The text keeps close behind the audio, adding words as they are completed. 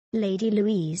Lady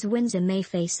Louise Windsor may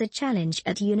face a challenge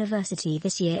at university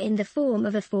this year in the form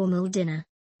of a formal dinner.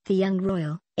 The young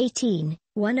royal, 18,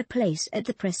 won a place at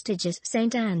the prestigious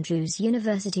St Andrews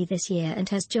University this year and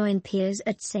has joined peers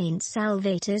at St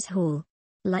Salvator's Hall.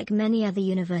 Like many other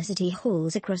university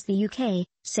halls across the UK,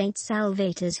 St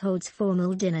Salvator's holds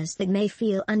formal dinners that may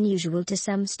feel unusual to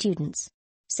some students.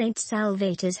 St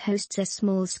Salvator's hosts a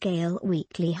small-scale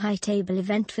weekly high-table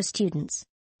event for students.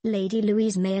 Lady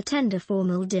Louise may attend a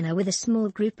formal dinner with a small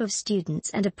group of students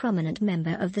and a prominent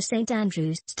member of the St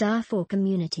Andrews staff or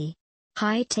community.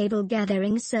 High-table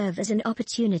gatherings serve as an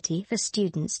opportunity for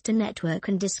students to network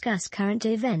and discuss current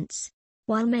events.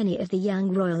 While many of the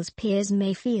young royals' peers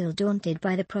may feel daunted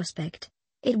by the prospect,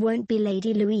 it won't be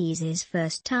Lady Louise's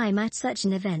first time at such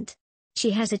an event. She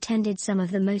has attended some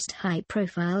of the most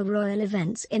high-profile royal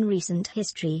events in recent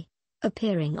history,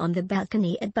 appearing on the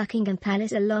balcony at Buckingham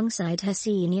Palace alongside her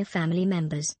senior family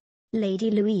members. Lady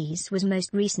Louise was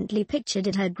most recently pictured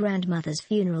at her grandmother's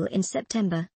funeral in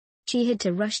September. She had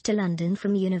to rush to London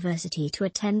from university to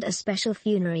attend a special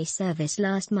funerary service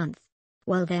last month.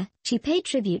 While there, she paid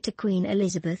tribute to Queen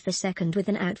Elizabeth II with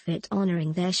an outfit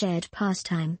honoring their shared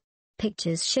pastime.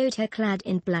 Pictures showed her clad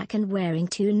in black and wearing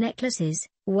two necklaces,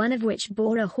 one of which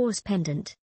bore a horse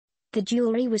pendant. The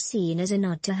jewelry was seen as a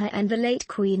nod to her and the late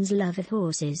Queen's love of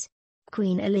horses.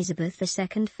 Queen Elizabeth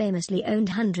II famously owned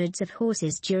hundreds of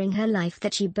horses during her life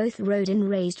that she both rode and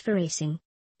raised for racing.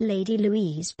 Lady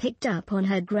Louise picked up on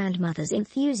her grandmother's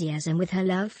enthusiasm with her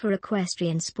love for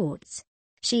equestrian sports.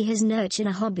 She has nurtured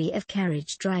a hobby of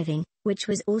carriage driving, which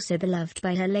was also beloved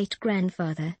by her late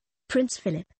grandfather, Prince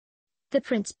Philip. The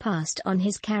prince passed on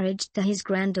his carriage to his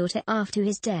granddaughter after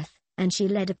his death, and she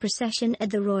led a procession at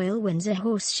the Royal Windsor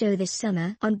Horse Show this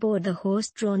summer on board the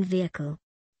horse-drawn vehicle.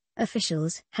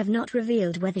 Officials have not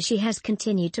revealed whether she has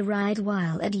continued to ride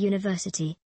while at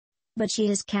university. But she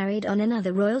has carried on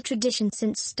another royal tradition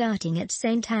since starting at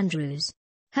St Andrews.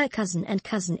 Her cousin and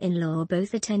cousin-in-law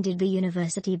both attended the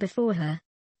university before her.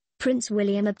 Prince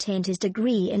William obtained his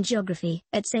degree in geography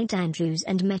at St Andrews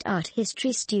and met art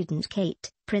history student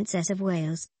Kate, Princess of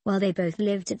Wales, while they both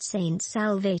lived at St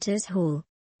Salvator's Hall.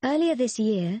 Earlier this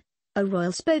year, a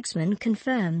royal spokesman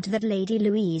confirmed that Lady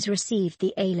Louise received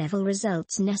the A-level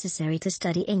results necessary to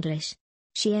study English.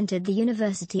 She entered the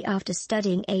university after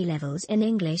studying A-levels in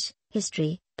English,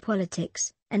 history,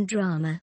 politics, and drama.